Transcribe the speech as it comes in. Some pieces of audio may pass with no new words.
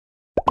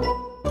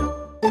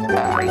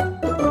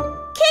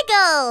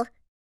Kiggle!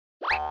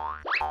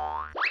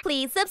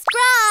 Please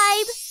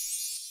subscribe!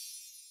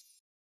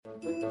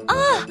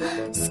 Ah!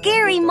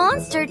 Scary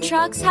monster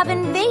trucks have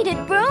invaded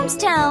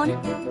Broomstown!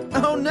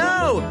 Oh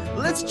no!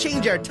 Let's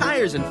change our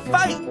tires and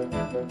fight!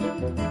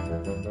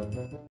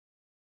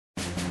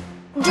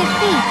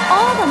 Defeat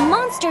all the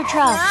monster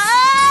trucks!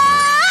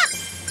 Ah!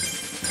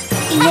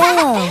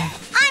 Yellow!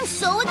 I'm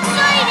so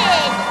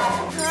excited!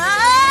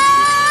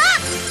 Ah!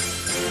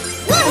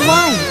 Woohoo!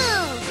 White!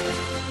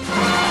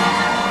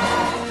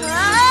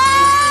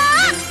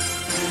 Ah!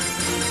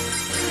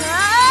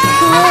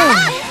 Blue!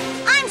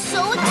 I'm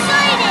so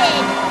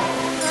excited!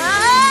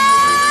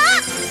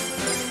 Ah!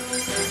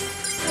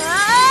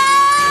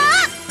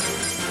 Ah!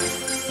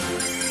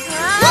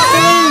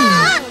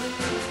 Ah!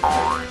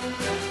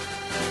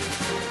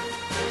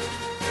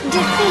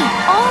 Defeat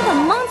all the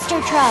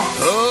monster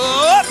trucks!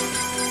 Up!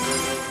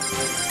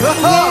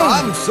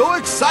 I'm so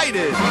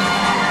excited!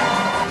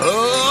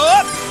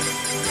 Up!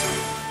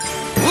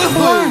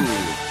 Woohoo!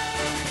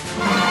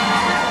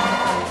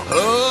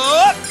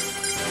 Up!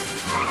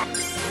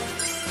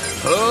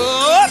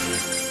 Up!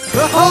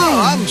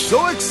 I'm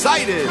so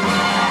excited!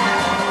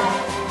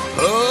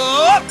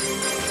 Up!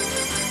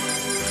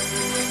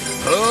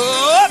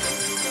 Up!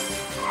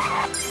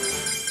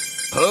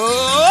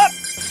 Up!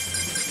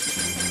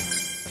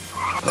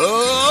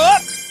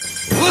 Up!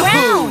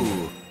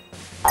 Woohoo!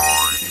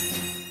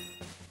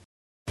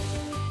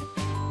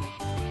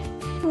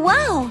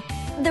 Wow!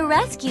 The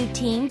rescue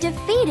team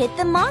defeated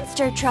the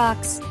monster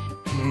trucks!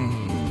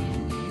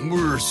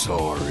 We're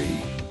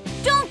sorry.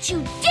 Don't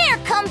you dare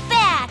come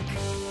back!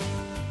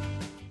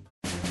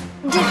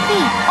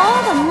 Defeat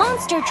all the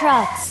monster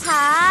trucks!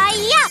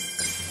 Hi-ya!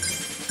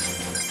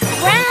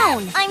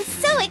 Brown! I'm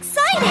so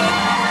excited!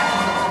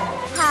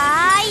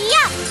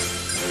 Hi-ya!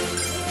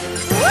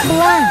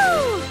 Black!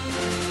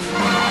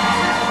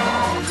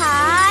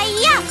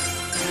 Hi-ya!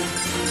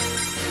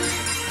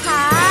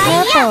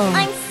 Hi-ya! Purple.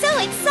 I'm so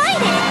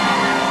excited!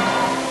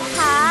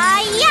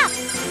 Hi-ya!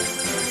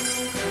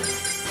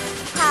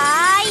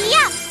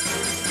 Hi-ya!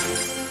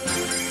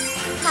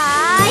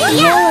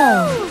 Hi-ya!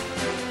 Yellow!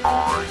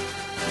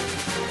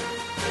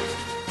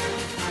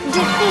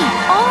 Defeat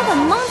all the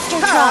monster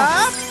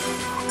trucks!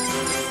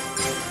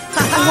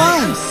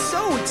 I'm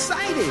so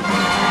excited!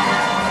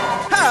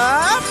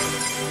 Hop!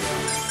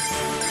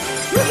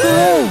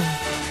 Blue!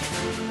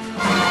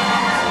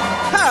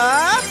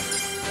 Hop!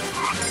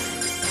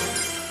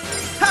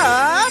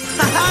 Hop!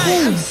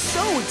 I'm Pink.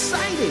 so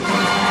excited!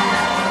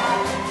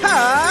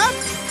 Hop!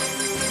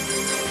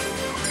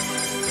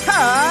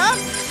 Hop!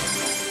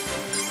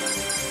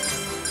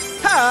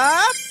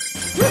 Hop!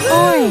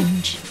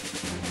 Orange!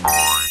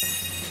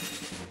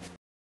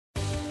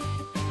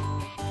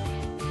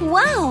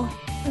 Wow!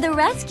 The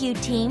rescue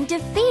team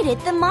defeated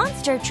the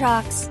monster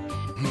trucks!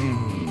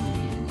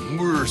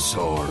 We're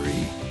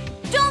sorry.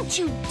 Don't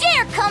you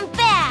dare come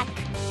back!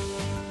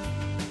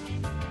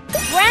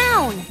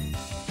 Brown!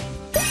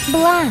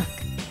 Black!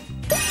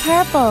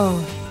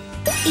 Purple!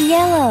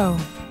 Yellow!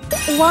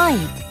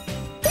 White!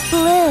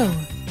 Blue!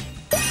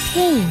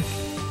 Pink!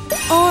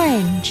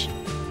 Orange!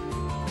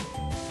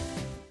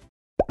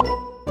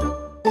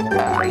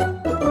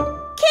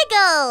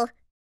 Kiggle!